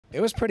It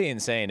was pretty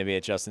insane to be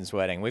at Justin's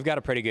wedding. We've got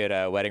a pretty good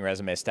wedding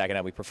resume stacking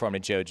up. We performed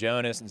at Joe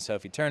Jonas and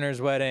Sophie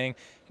Turner's wedding,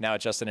 now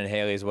at Justin and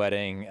Haley's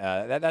wedding.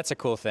 That's a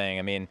cool thing.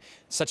 I mean,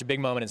 such a big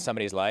moment in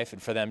somebody's life,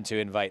 and for them to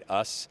invite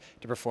us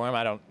to perform,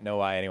 I don't know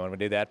why anyone would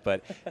do that,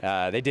 but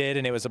they did,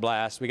 and it was a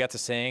blast. We got to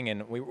sing,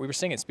 and we were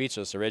singing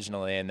Speechless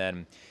originally, and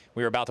then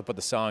we were about to put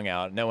the song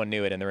out. No one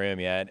knew it in the room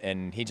yet,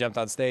 and he jumped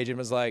on stage and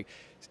was like,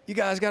 "You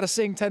guys got to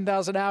sing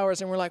 10,000 hours,"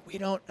 and we're like, "We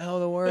don't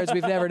know the words.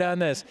 We've never done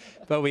this."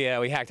 But we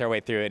hacked our way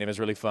through it, and it was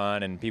really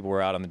fun, and people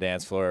were out on the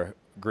dance floor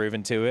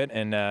grooving to it,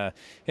 and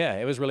yeah,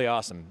 it was really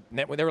awesome.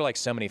 There were like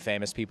so many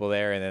famous people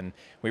there, and then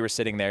we were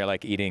sitting there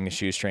like eating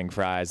shoestring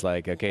fries,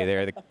 like, okay,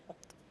 they're the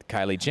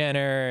Kylie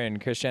Jenner and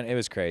Kris Jenner. It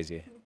was crazy.